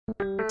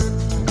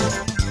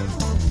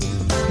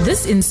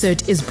This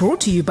insert is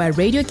brought to you by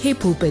Radio K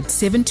Pulpit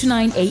 7 to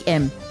 9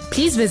 a.m.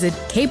 Please visit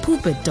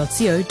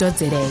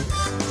kpulpit.co.za.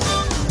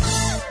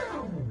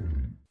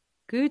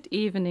 Good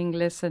evening,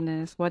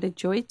 listeners. What a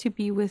joy to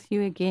be with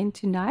you again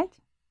tonight.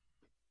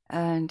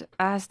 And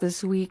as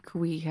this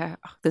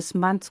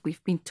month,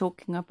 we've been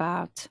talking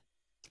about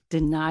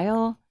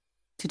denial.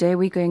 Today,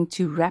 we're going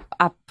to wrap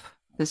up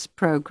this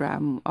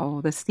program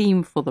or the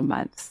theme for the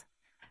month.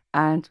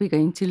 And we're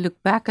going to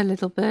look back a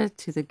little bit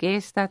to the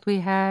guests that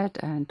we had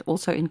and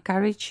also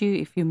encourage you,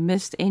 if you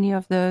missed any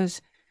of those,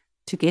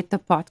 to get the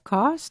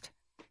podcast.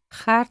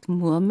 Gert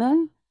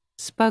Moelman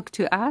spoke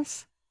to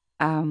us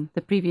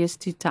the previous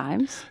 2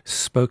 times.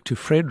 Spoke to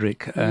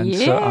Frederick. And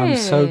yes. So I'm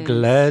so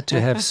glad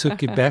to have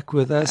Suki back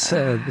with us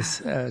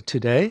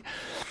today.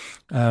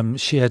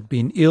 She had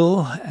been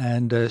ill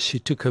and she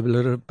took a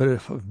little bit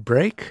of a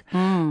break.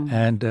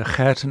 And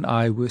Gert and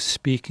I were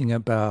speaking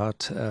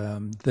about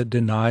the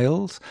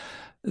denials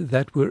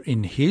that were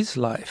in his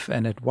life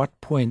and at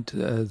what point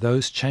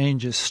those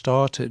changes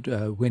started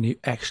when he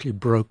actually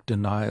broke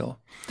denial.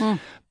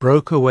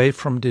 Broke away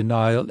from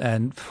denial,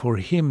 and for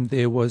him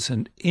there was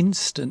an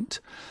instant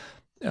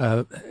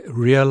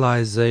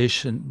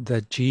realization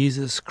that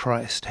Jesus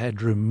Christ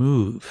had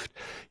removed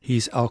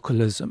his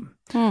alcoholism.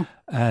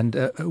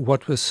 And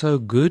what was so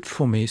good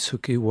for me,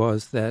 Suki,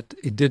 was that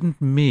it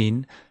didn't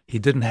mean he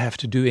didn't have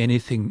to do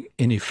anything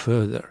any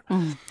further.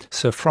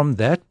 So from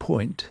that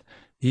point,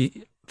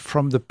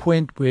 from the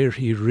point where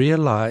he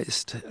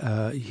realized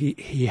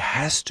he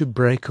has to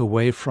break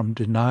away from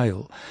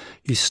denial,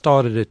 he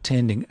started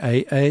attending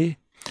AA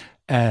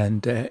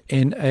and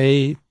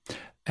NA,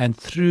 and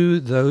through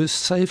those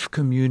safe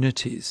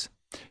communities,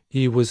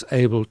 he was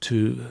able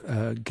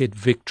to get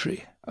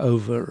victory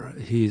over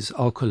his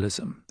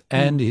alcoholism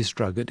and his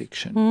drug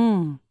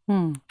addiction.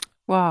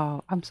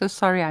 Wow, I'm so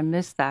sorry I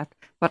missed that,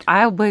 but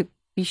I'll be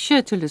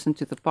sure to listen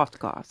to the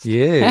podcast.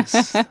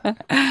 Yes.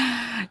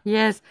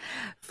 Yes.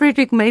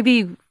 Frederick,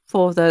 maybe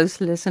for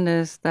those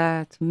listeners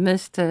that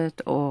missed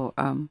it, or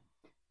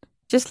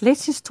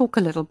let's just talk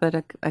a little bit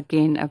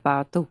again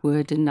about the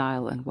word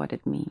denial and what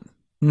it means.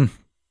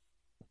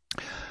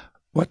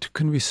 What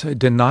can we say?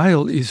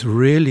 Denial is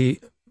really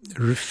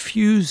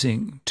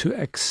refusing to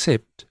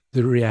accept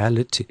the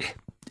reality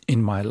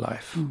in my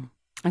life.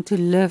 And to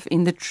live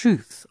in the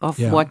truth of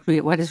what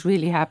is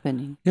really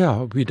happening.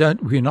 Yeah,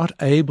 we're not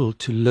able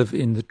to live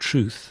in the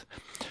truth.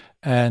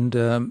 And,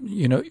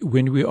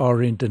 when we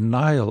are in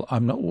denial,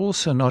 I'm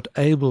also not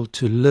able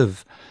to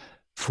live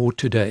for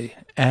today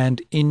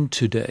and in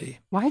today.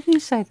 Why do you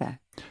say that?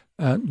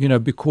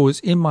 Because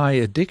in my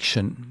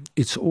addiction,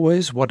 it's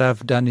always what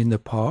I've done in the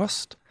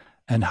past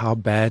and how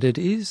bad it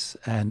is.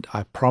 And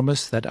I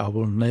promise that I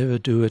will never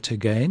do it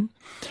again.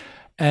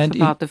 And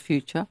it's about the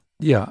future.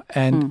 Yeah,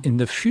 and in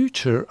the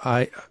future,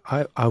 I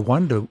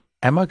wonder,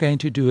 am I going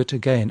to do it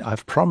again?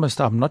 I've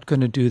promised I'm not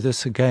going to do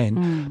this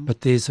again,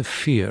 but there's a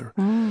fear.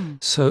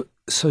 So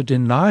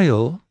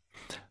denial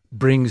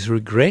brings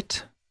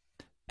regret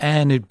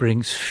and it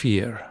brings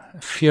fear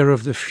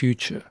of the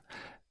future.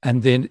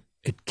 And then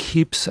it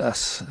keeps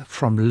us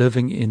from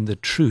living in the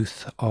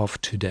truth of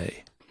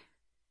today.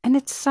 And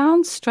it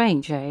sounds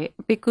strange,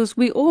 because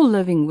we're all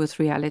living with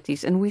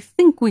realities and we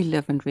think we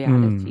live in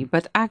reality,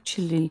 but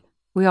actually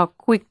we are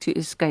quick to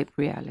escape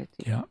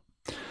reality. Yeah.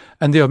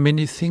 And there are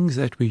many things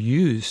that we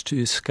use to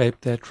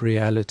escape that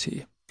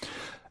reality.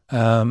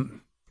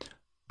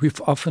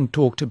 We've often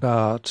talked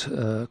about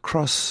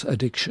cross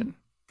addiction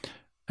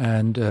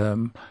and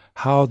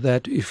how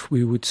that if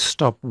we would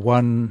stop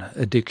one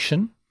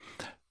addiction,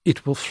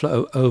 it will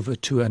flow over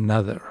to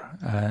another.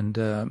 And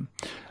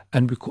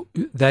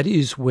that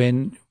is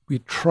when we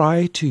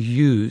try to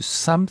use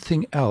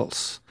something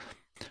else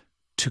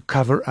to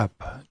cover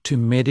up, to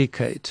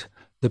medicate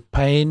the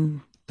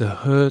pain, the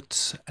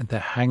hurts, and the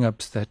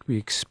hang-ups that we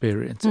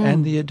experience,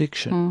 and the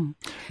addiction.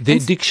 The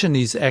addiction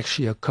is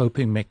actually a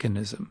coping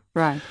mechanism.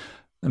 Right.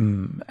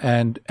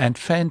 And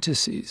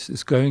fantasies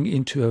is going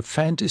into a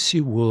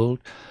fantasy world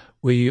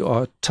where you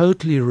are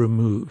totally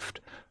removed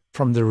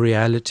from the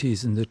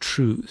realities and the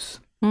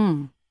truth.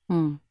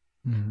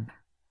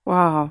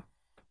 Wow.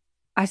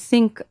 I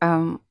think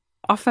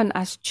often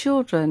as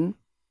children,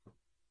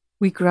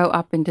 we grow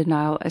up in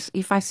denial. As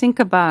if I think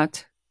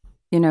about,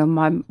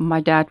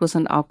 my dad was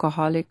an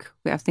alcoholic.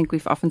 I think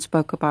we've often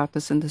spoke about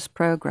this in this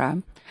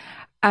program.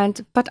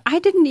 But I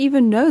didn't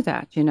even know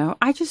that,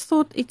 I just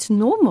thought it's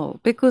normal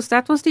because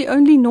that was the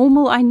only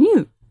normal I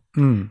knew.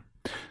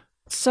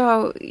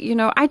 So,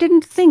 I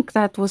didn't think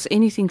that was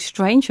anything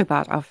strange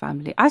about our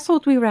family. I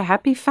thought we were a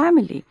happy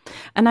family.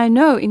 And I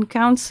know in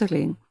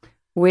counseling,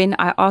 when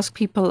I ask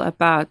people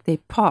about their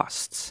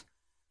pasts,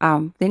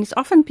 then it's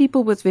often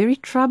people with very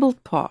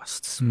troubled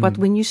pasts. But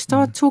when you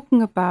start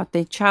talking about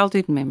their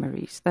childhood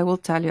memories, they will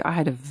tell you, I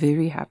had a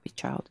very happy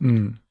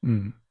childhood.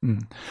 And,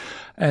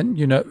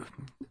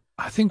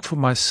 I think for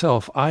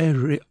myself,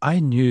 I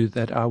knew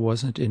that I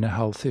wasn't in a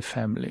healthy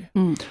family.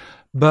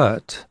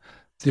 But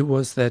there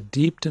was that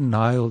deep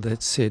denial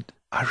that said,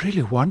 I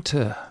really want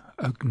a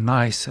a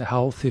nice,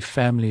 healthy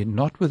family,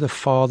 not with a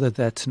father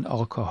that's an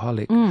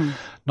alcoholic,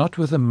 not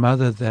with a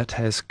mother that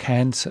has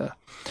cancer.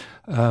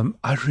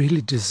 I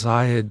really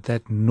desired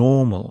that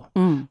normal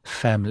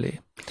family.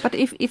 But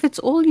if it's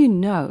all you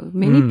know,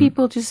 many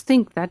people just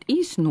think that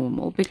is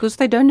normal because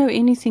they don't know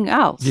anything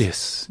else.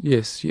 Yes.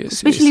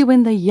 Especially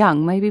when they're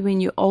young. Maybe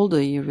when you're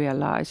older, you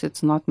realize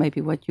it's not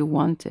maybe what you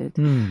wanted.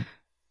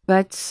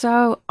 But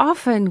so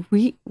often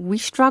we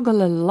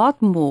struggle a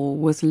lot more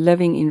with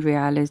living in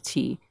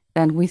reality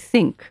than we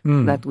think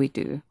that we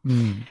do.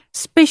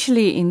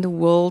 Especially in the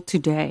world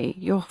today.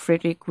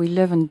 Frederick, we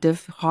live in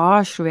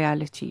harsh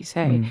realities,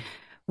 hey?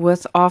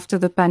 With after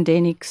the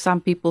pandemic, some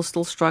people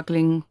still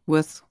struggling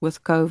with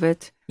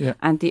COVID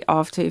and the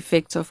after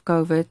effects of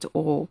COVID,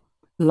 or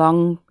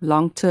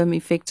long-term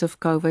effects of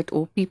COVID,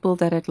 or people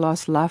that had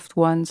lost loved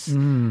ones,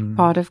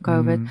 part of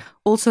COVID.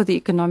 Also the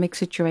economic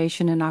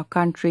situation in our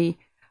country.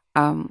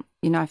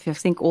 If you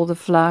think all the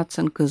floods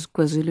and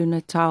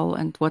KwaZulu-Natal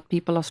and what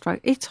people are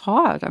struggling, it's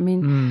hard. I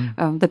mean,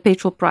 the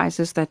petrol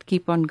prices that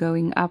keep on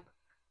going up.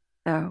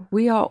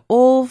 We are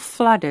all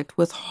flooded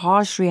with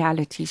harsh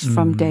realities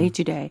from day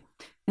to day.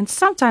 And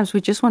sometimes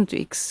we just want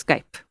to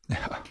escape.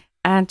 Yeah.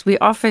 And we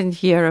often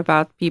hear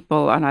about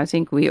people, and I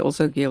think we're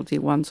also guilty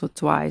once or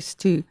twice,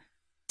 to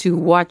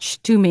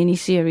watch too many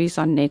series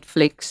on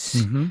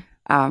Netflix,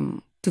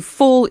 to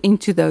fall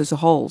into those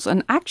holes.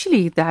 And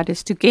actually that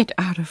is to get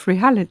out of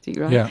reality,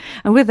 right? Yeah.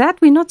 And with that,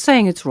 we're not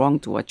saying it's wrong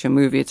to watch a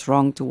movie, it's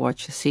wrong to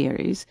watch a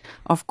series.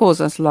 Of course,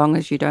 as long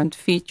as you don't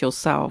feed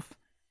yourself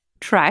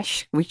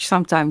trash, which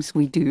sometimes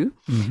we do,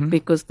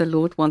 because the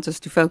Lord wants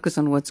us to focus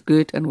on what's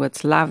good and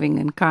what's loving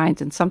and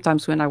kind. And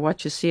sometimes when I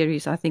watch a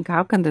series, I think,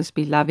 how can this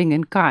be loving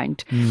and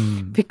kind?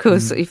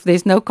 Because if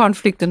there's no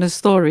conflict in a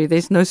story,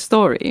 there's no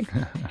story.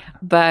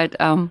 But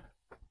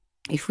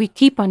if we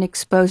keep on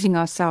exposing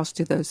ourselves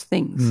to those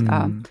things,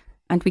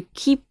 and we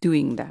keep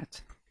doing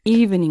that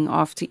evening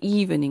after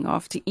evening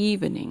after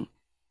evening,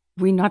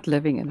 we're not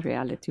living in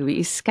reality. We're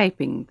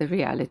escaping the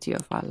reality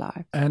of our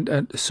life. And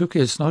Suki,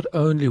 it's not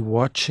only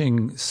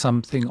watching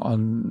something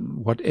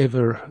on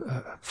whatever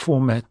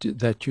format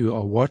that you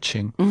are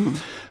watching,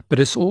 but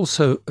it's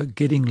also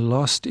getting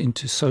lost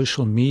into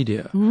social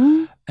media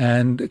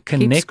and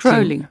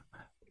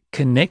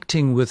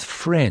connecting with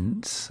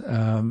friends.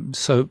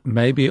 So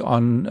maybe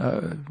on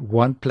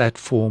one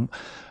platform,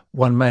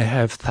 one may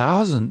have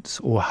thousands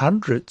or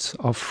hundreds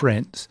of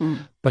friends,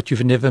 but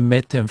you've never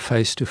met them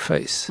face to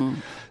face.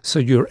 So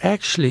you're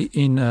actually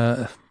in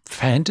a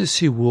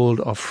fantasy world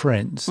of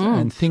friends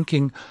and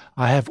thinking,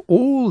 I have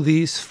all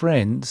these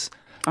friends.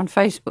 On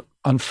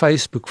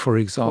Facebook, for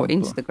example. Or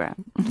Instagram,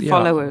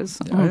 followers.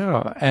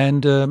 Yeah,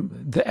 and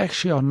they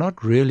actually are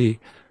not really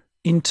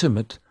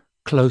intimate,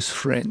 close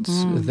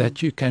friends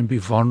that you can be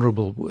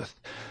vulnerable with,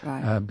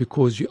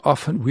 because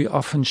we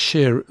often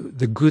share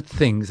the good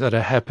things that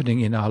are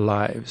happening in our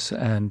lives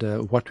and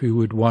what we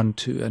would want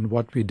to and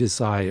what we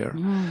desire,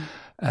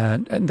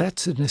 and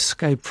that's an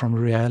escape from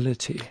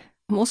reality.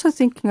 I'm also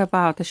thinking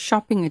about a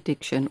shopping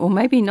addiction, or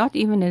maybe not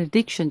even an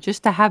addiction,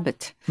 just a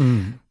habit.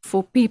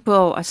 For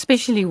people,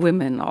 especially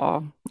women,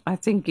 are I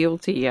think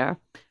guilty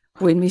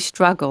when we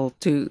struggle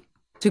to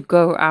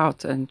go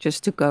out and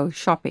just to go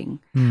shopping.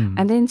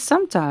 And then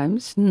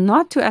sometimes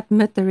not to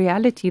admit the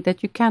reality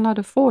that you cannot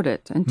afford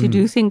it and to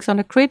do things on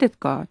a credit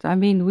card. I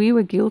mean, we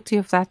were guilty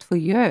of that for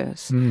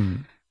years.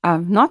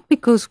 Not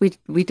because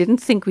we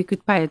didn't think we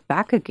could pay it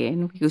back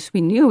again, because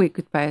we knew we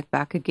could pay it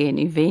back again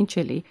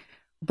eventually.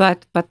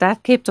 But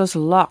that kept us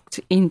locked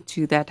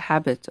into that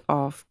habit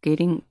of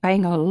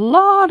paying a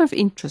lot of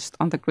interest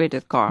on the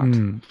credit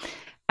card.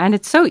 And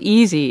it's so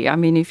easy. I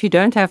mean, if you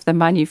don't have the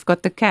money, you've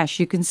got the cash,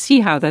 you can see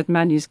how that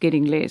money is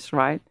getting less,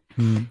 right?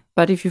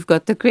 But if you've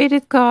got the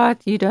credit card,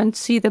 you don't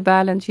see the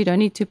balance, you don't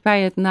need to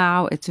pay it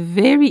now. It's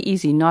very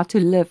easy not to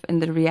live in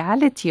the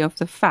reality of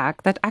the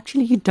fact that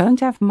actually you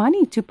don't have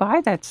money to buy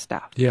that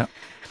stuff. Yeah.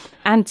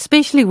 And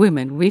especially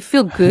women, we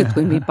feel good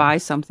when we buy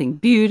something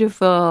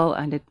beautiful,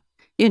 and it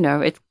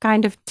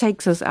kind of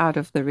takes us out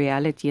of the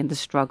reality and the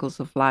struggles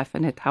of life,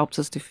 and it helps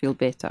us to feel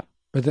better.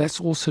 But that's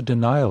also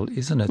denial,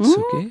 isn't it,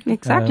 Suki?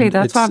 Exactly.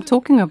 That's what I'm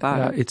talking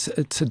about. It's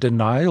a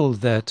denial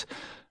that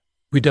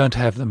we don't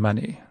have the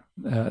money.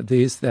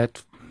 There's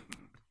that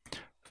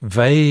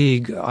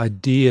vague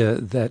idea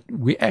that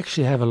we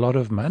actually have a lot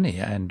of money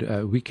and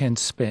we can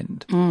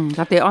spend.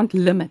 That there aren't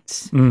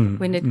limits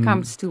when it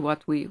comes to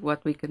what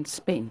we can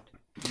spend.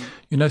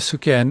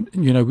 Suki, and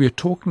we're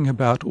talking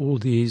about all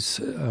these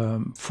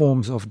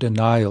forms of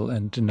denial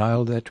and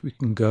denial that we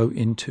can go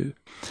into.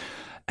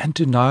 And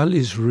denial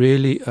is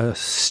really a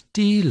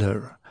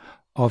stealer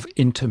of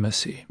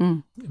intimacy,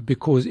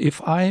 because if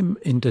I'm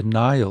in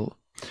denial,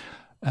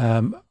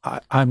 I'm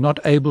not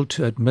able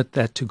to admit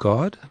that to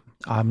God.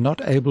 I'm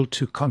not able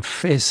to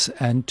confess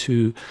and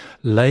to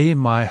lay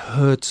my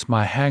hurts,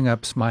 my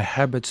hang-ups, my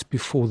habits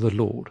before the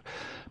Lord,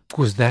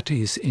 because that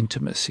is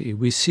intimacy.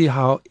 We see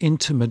how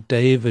intimate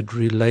David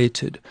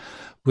related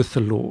with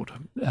the Lord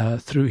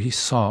through his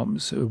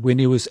Psalms, when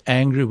he was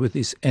angry with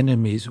his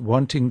enemies,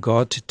 wanting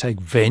God to take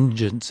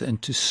vengeance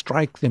and to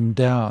strike them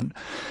down,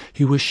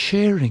 he was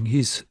sharing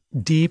his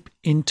deep,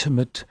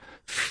 intimate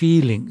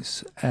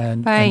feelings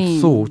and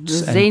thoughts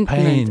resentment, and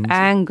pain,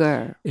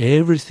 anger,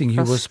 everything.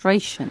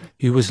 frustration.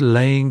 He was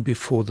laying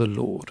before the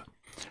Lord.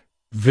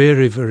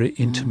 Very, very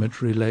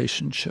intimate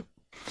relationship.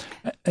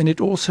 And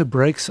it also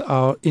breaks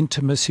our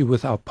intimacy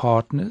with our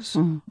partners,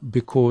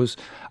 because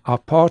our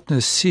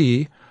partners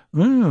see,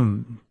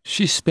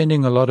 she's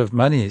spending a lot of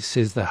money,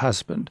 says the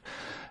husband,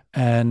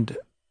 and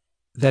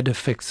that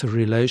affects the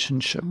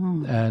relationship.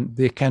 And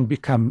there can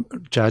become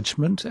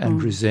judgment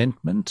and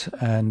resentment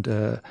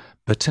and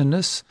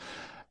bitterness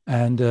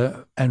and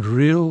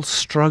real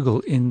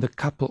struggle in the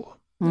couple.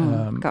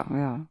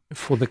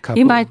 For the couple.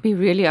 He might be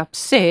really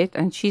upset,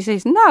 and she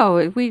says, "No,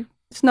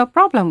 it's no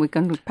problem. We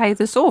can pay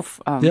this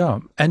off."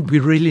 And we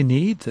really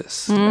need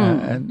this.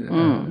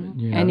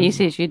 And he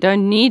says, "You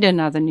don't need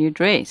another new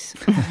dress.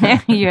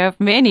 You have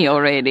many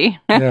already."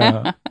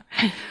 Yeah.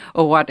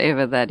 Or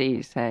whatever that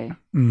is, hey?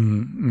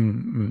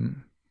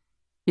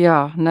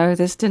 Yeah, no,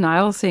 this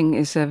denial thing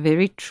is a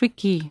very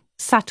tricky,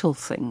 subtle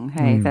thing,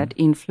 hey, that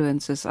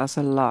influences us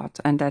a lot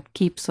and that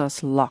keeps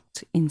us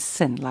locked in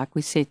sin, like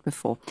we said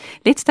before.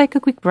 Let's take a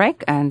quick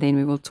break and then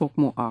we will talk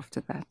more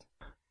after that.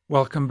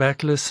 Welcome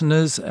back,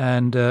 listeners.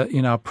 And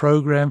in our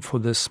program for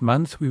this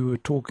month, we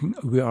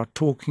are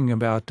talking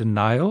about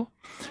denial,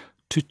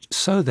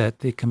 so that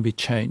there can be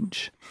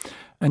change.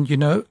 And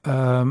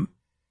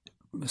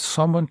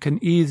someone can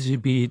easily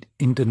be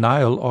in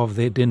denial of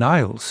their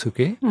denials,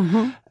 okay?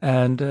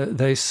 And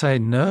they say,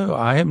 "No,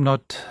 I'm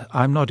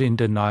not in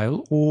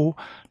denial," or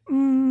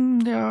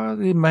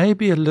there may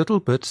be a little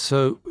bit.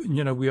 So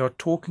we are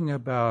talking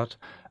about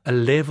a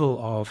level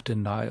of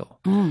denial.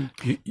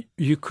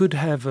 You could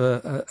have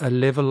a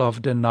level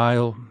of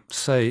denial,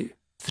 say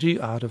 3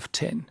 out of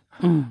 10,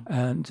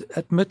 and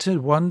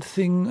admitted one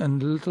thing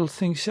and little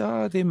things.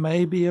 There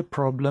may be a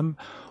problem,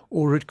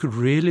 or it could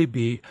really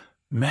be,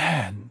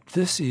 man,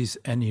 this is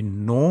an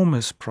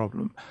enormous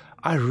problem.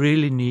 I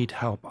really need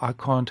help. I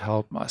can't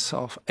help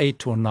myself.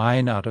 8 or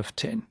 9 out of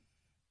 10.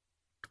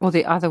 Or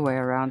the other way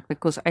around,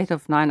 because 8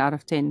 of 9 out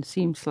of 10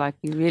 seems like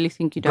you really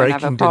think you don't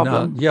have a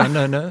problem. Yeah,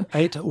 no.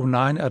 8 or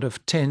 9 out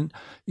of 10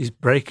 is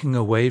breaking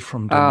away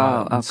from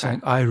denial and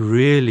saying, I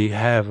really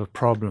have a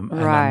problem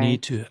and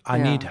I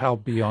need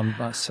help beyond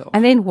myself.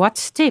 And then what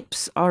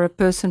steps are a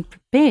person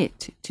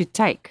prepared to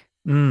take?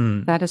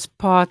 That is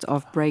part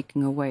of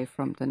breaking away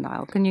from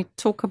denial. Can you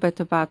talk a bit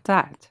about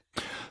that?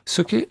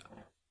 Suki,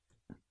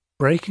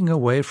 breaking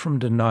away from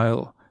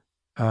denial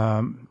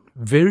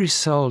very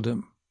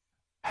seldom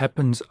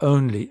happens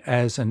only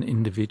as an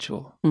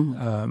individual.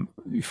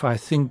 If I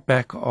think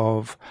back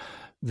of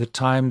the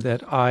time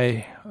that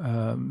I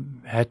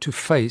had to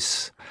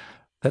face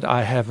that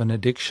I have an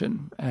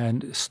addiction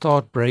and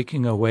start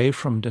breaking away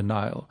from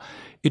denial,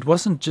 it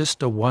wasn't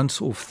just a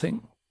once-off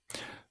thing,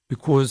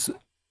 because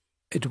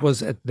it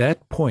was at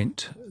that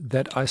point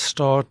that I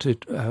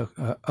started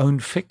Own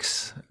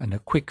Fix and a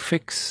quick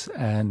fix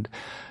and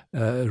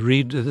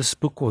read this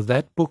book or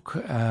that book.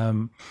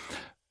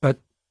 But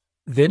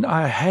then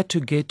I had to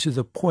get to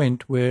the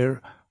point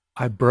where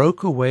I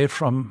broke away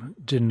from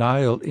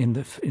denial in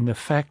the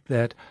fact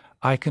that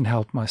I can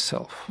help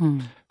myself.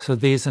 So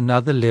there's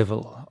another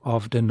level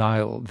of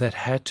denial that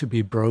had to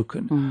be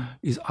broken,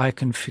 is I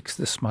can fix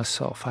this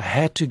myself. I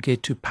had to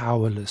get to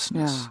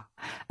powerlessness. Yeah.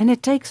 And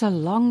it takes a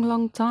long,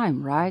 long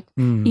time, right?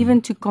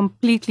 Even to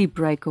completely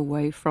break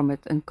away from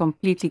it and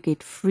completely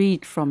get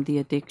freed from the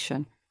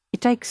addiction.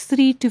 It takes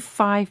 3 to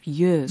 5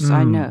 years,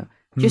 I know,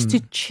 just to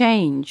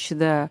change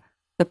the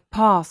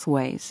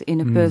pathways in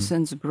a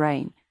person's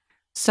brain.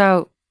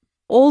 So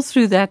all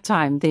through that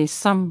time, there's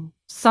some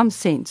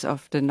sense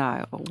of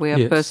denial where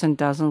a person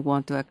doesn't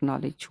want to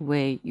acknowledge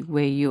where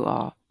you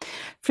are.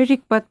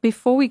 Frederick, but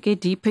before we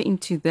get deeper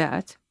into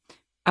that,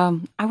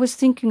 I was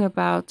thinking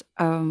about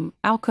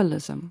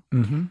alcoholism.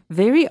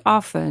 Very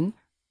often,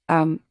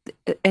 an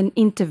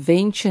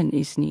intervention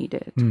is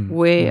needed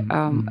where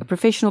a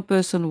professional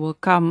person will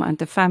come and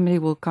the family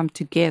will come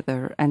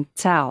together and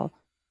tell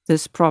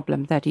this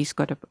problem that he's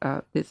got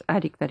this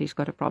addict that he's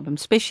got a problem,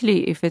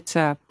 especially if it's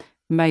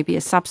maybe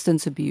a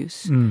substance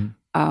abuse,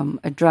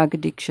 a drug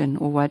addiction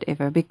or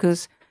whatever,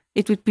 because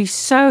it would be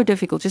so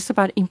difficult, just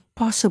about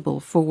impossible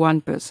for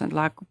one person.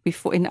 Like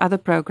before in other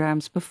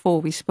programs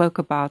before, we spoke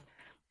about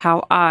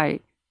how I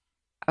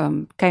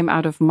came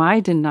out of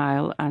my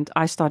denial and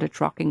I started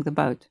rocking the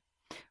boat.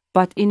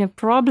 But in a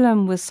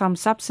problem with some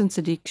substance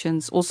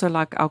addictions, also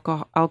like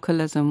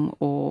alcoholism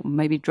or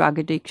maybe drug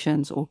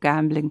addictions or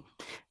gambling,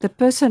 the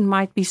person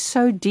might be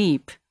so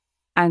deep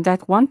and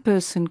that one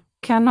person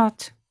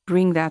cannot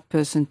bring that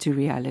person to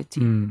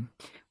reality.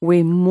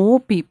 Where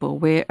more people,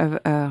 where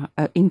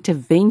an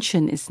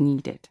intervention is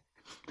needed.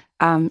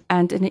 And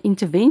an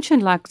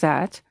intervention like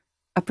that,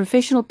 a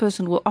professional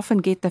person will often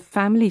get the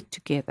family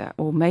together,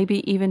 or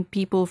maybe even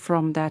people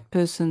from that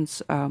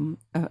person's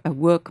a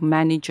work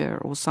manager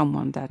or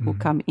someone that will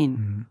come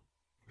in.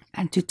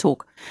 and to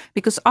talk.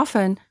 Because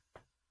often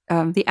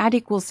the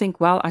addict will think,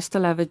 well, I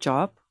still have a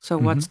job, so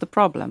what's the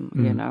problem?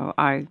 You know,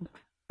 I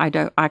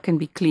can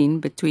be clean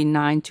between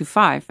 9 to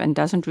 5, and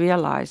doesn't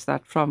realize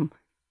that from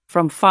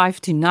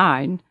 5 to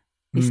 9,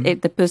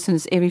 the person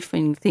is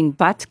everything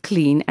but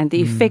clean, and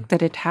the effect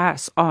that it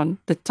has on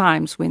the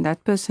times when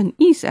that person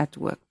is at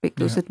work,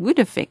 because it would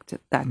affect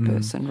that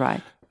person,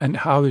 right? And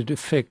how it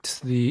affects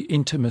the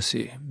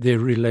intimacy, their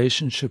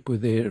relationship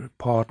with their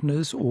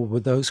partners or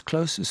with those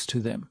closest to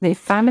them. Their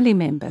family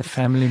members. The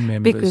family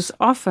members. Because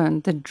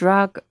often the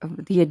drug,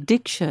 the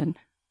addiction,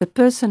 the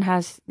person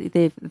has,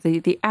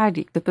 the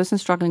addict, the person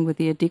struggling with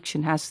the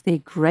addiction has their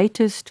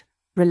greatest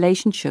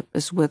relationship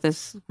is with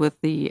the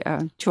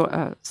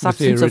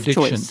substance of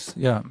choice.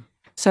 Yeah.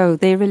 So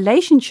their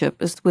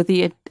relationship is with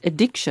the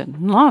addiction,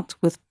 not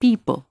with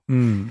people.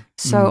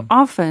 So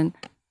often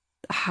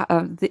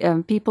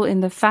the people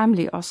in the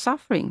family are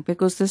suffering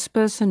because this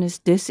person is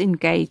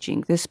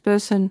disengaging. This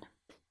person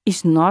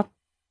is not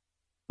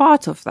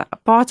part of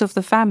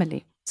the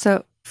family.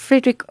 So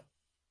Frederick,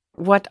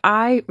 what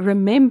I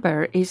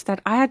remember is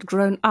that I had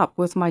grown up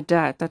with my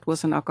dad that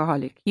was an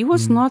alcoholic. He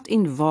was not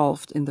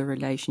involved in the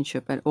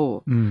relationship at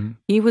all.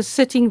 He was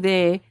sitting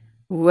there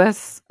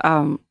with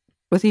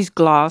his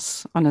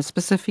glass on a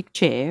specific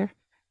chair,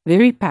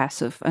 very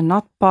passive and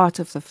not part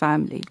of the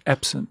family.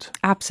 Absent,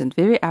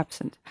 very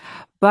absent.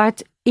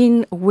 But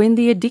when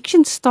the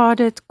addiction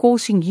started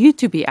causing you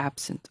to be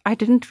absent, I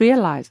didn't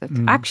realize it.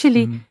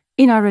 Actually,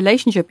 in our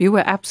relationship, you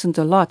were absent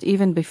a lot,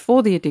 even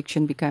before the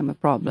addiction became a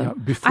problem. Yeah,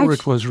 before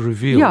it was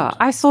revealed. Yeah,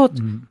 I thought,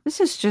 this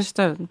is just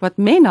what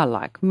men are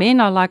like. Men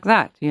are like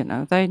that, you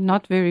know. They're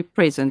not very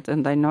present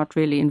and they're not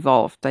really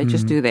involved. They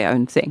just do their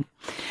own thing.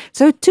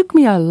 So it took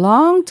me a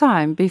long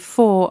time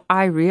before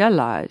I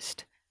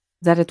realized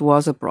that it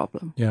was a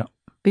problem. Yeah.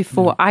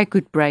 Before I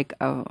could break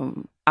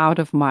out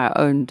of my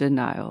own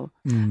denial.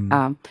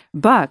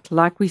 But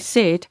like we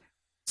said,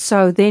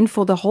 so then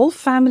for the whole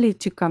family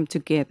to come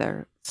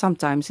together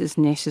sometimes is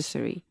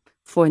necessary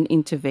for an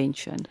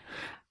intervention.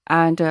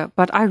 And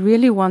but I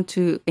really want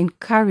to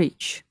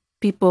encourage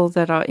people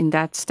that are in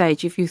that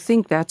stage, if you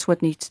think that's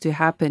what needs to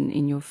happen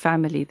in your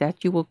family,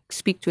 that you will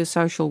speak to a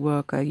social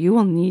worker. You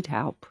will need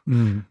help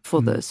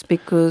for this,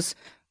 because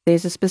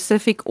there's a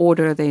specific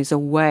order, there's a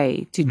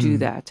way to do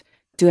that,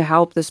 to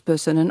help this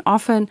person. And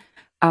often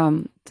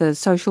the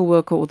social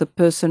worker or the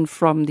person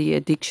from the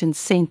addiction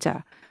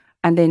center,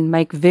 and then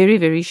make very,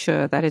 very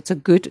sure that it's a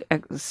good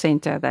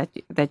center,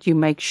 that you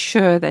make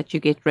sure that you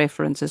get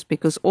references,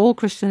 because all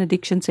Christian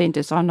addiction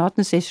centers are not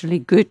necessarily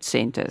good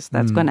centers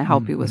that's going to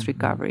help you with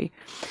recovery.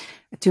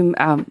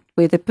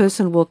 Where the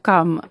person will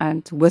come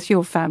and with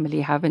your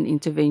family have an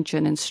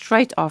intervention, and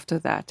straight after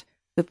that,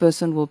 the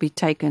person will be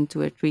taken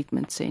to a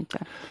treatment center.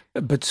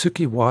 But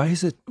Suki, why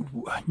is it,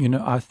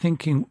 I'm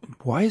thinking,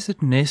 why is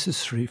it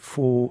necessary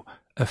for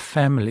a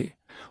family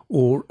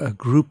or a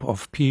group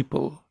of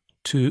people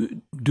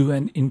to do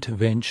an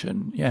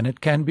intervention? And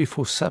it can be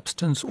for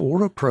substance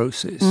or a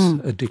process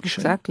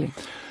addiction. Exactly.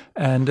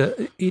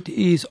 And it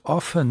is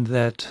often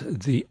that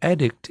the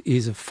addict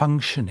is a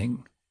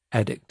functioning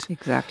addict.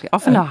 Exactly.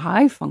 Often a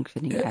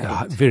high-functioning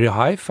addict. Very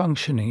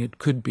high-functioning it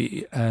could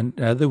be. And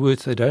in other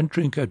words, they don't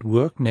drink at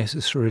work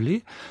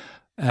necessarily,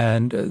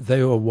 and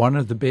they are one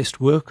of the best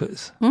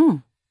workers.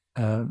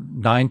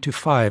 9 to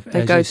 5,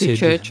 they as go you to said,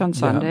 church on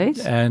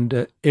Sundays.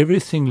 And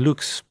everything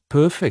looks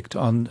perfect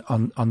on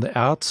the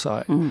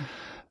outside.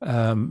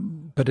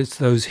 But it's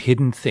those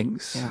hidden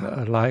things,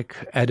 like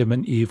Adam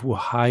and Eve were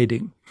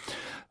hiding.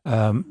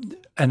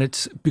 And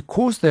it's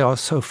because they are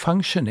so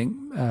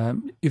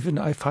functioning, even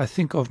if I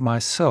think of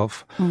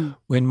myself,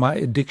 when my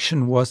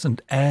addiction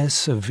wasn't as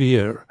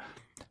severe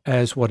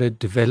as what it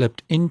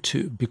developed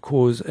into,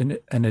 because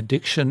an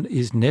addiction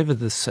is never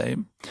the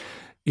same.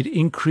 It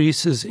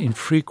increases in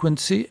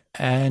frequency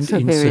and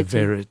in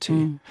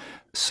severity.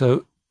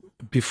 So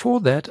before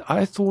that,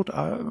 I thought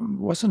it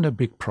wasn't a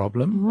big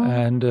problem,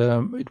 and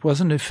it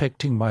wasn't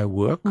affecting my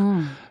work.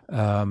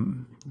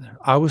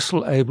 I was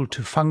still able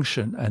to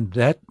function, and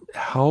that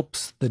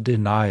helps the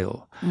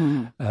denial,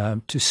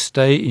 to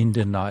stay in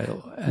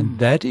denial. And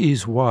that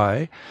is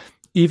why,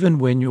 even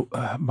when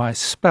my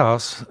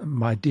spouse,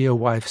 my dear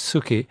wife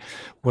Suki,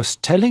 was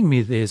telling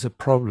me there's a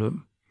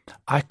problem,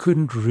 I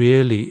couldn't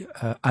really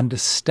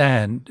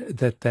understand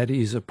that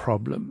is a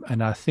problem.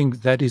 And I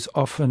think that is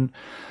often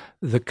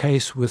the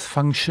case with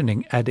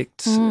functioning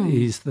addicts,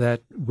 is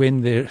that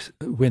when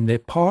their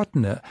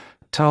partner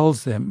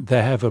tells them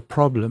they have a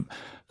problem,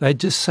 they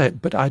just say,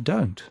 "But I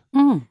don't."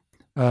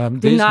 There's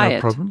deny no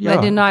it. problem. They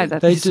deny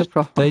that there's a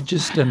problem. They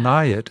just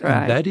deny it. Right.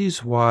 And that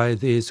is why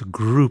there's a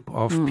group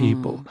of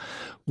people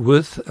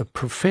with a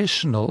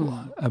professional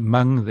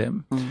among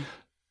them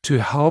to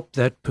help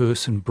that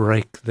person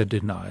break the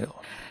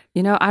denial.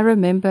 You know, I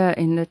remember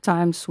in the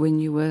times when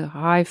you were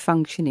high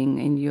functioning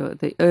in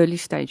the early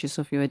stages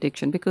of your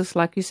addiction, because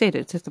like you said,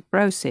 it's a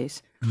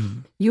process.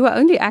 You were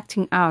only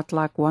acting out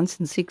like once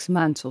in 6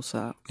 months or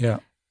so. Yeah.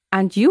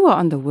 And you were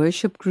on the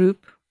worship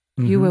group.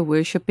 You were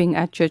worshiping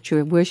at church. You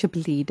were a worship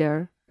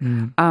leader.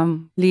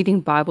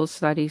 leading Bible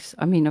studies.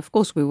 I mean, of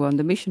course, we were on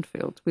the mission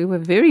field. We were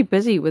very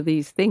busy with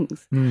these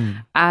things.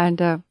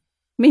 And I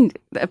mean,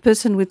 a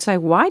person would say,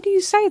 why do you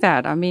say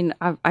that? I mean,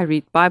 I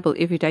read Bible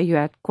every day. You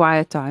had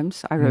quiet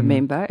times, I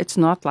remember. It's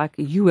not like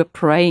you were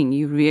praying.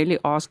 You really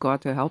asked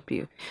God to help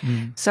you.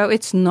 So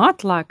it's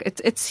not like,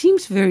 it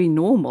seems very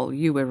normal.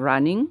 You were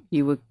running,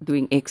 you were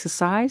doing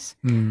exercise.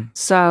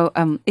 So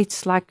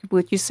it's like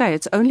what you say,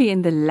 it's only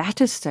in the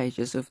latter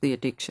stages of the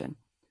addiction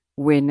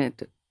when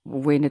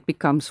it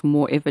becomes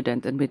more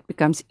evident and it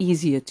becomes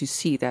easier to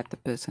see that the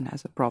person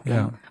has a problem.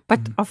 Yeah. But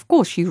of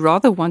course, you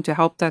rather want to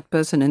help that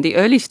person in the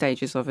early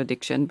stages of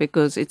addiction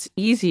because it's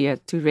easier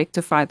to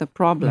rectify the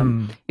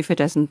problem if it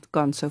hasn't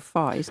gone so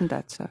far. Isn't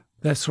that so?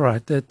 That's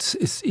right.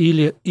 It's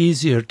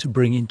easier to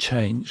bring in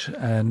change.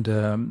 And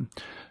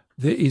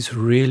there is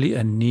really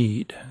a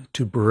need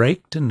to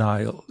break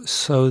denial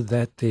so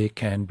that there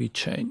can be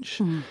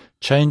change.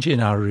 Change in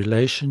our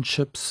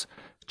relationships,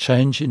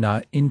 change in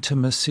our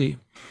intimacy.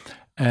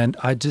 And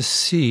I just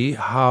see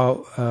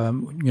how,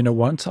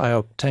 once I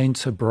obtained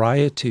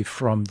sobriety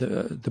from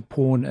the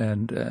porn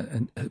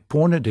and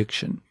porn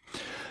addiction,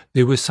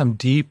 there were some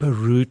deeper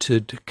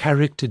rooted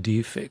character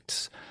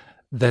defects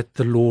that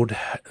the Lord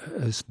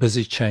is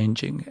busy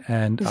changing.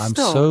 And I'm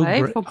so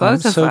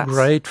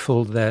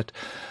grateful that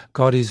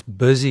God is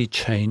busy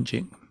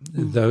changing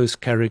those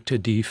character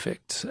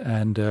defects.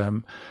 And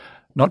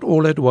not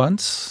all at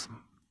once,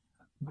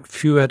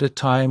 few at a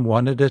time,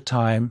 one at a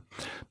time,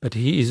 but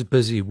He is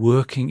busy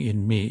working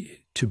in me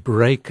to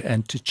break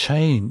and to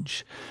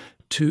change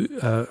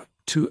to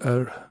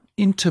a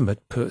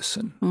intimate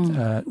person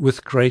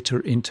with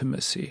greater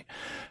intimacy.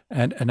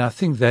 And I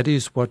think that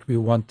is what we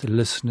want the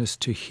listeners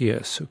to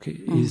hear,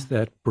 Suki, is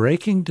that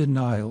breaking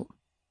denial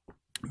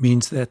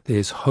means that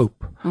there's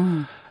hope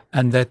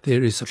and that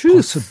there is a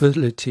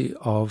possibility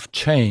of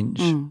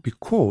change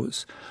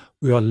because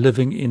we are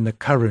living in the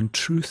current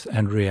truth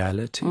and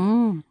reality.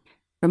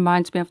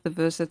 Reminds me of the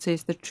verse that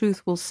says the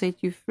truth will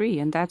set you free,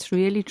 and that's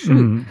really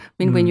true. I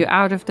mean, when you're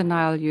out of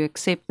denial, you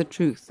accept the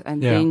truth,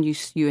 and then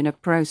you're in a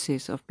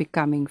process of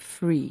becoming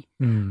free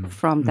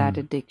from that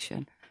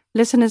addiction.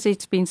 Listeners,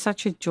 it's been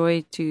such a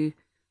joy to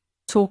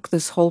talk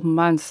this whole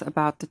month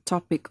about the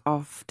topic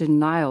of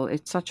denial.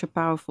 It's such a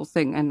powerful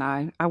thing, and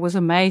I was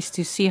amazed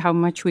to see how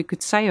much we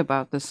could say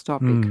about this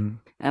topic.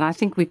 And I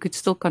think we could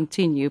still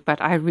continue,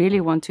 but I really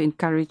want to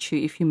encourage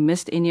you, if you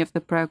missed any of the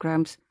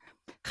programs,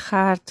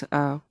 Gert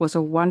was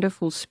a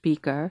wonderful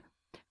speaker,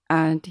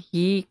 and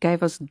he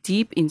gave us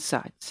deep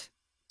insights.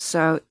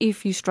 So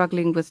if you're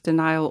struggling with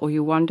denial or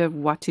you wonder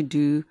what to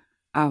do,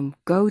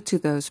 go to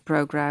those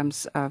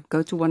programs,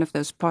 go to one of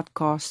those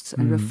podcasts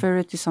and refer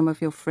it to some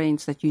of your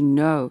friends that you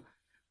know,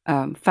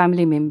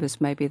 family members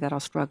maybe that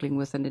are struggling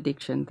with an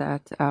addiction,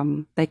 that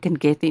they can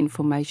get the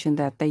information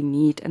that they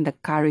need and the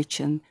courage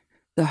and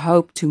the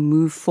hope to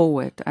move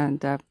forward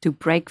and to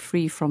break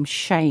free from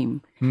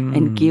shame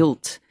and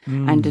guilt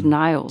and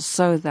denial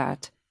so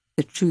that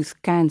the truth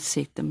can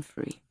set them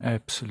free.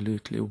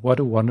 Absolutely. What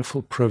a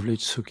wonderful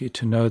privilege, Suki,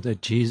 to know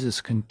that Jesus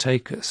can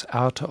take us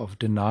out of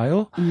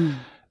denial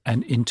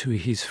and into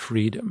His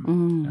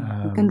freedom.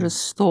 He can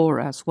restore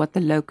us what the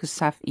locusts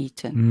have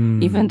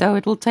eaten, even though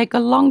it will take a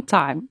long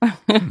time.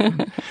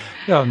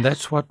 Yeah, and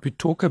that's what we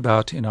talk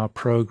about in our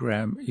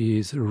program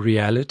is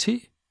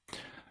reality,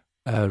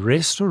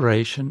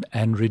 restoration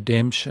and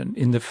redemption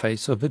in the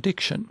face of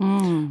addiction.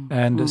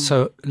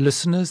 So,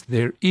 listeners,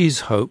 there is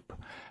hope,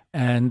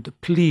 and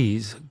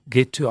please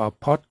get to our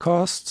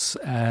podcasts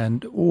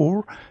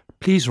or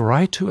please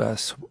write to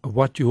us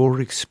what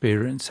your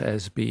experience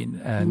has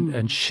been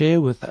and share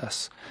with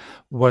us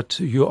what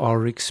you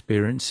are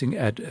experiencing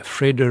at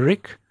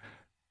Frederick,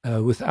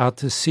 without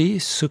the C,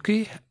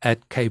 Suki,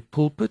 at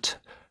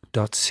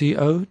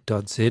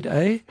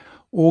kpulpit.co.za,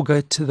 or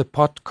go to the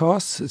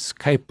podcasts. It's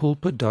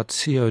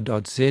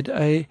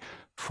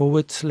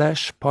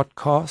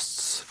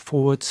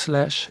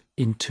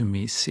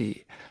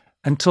kpulpit.co.za/podcasts/intimacy.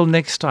 Until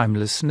next time,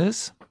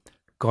 listeners,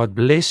 God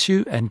bless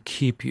you and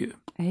keep you.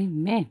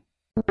 Amen.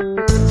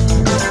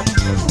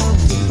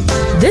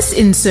 This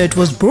insert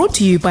was brought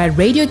to you by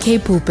Radio K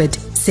Pulpit,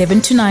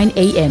 7 to 9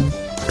 a.m.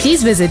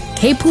 Please visit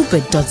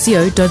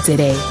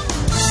kpulpit.co.za.